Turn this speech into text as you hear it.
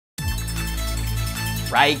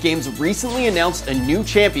Riot Games recently announced a new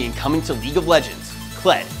champion coming to League of Legends,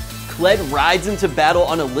 Kled. Kled rides into battle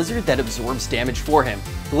on a lizard that absorbs damage for him.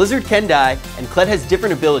 The lizard can die, and Kled has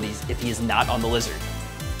different abilities if he is not on the lizard.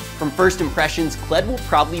 From first impressions, Kled will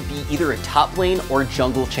probably be either a top lane or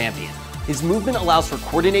jungle champion. His movement allows for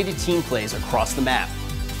coordinated team plays across the map.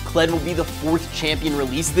 Kled will be the 4th champion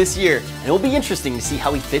released this year, and it will be interesting to see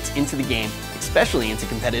how he fits into the game, especially into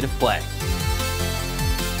competitive play.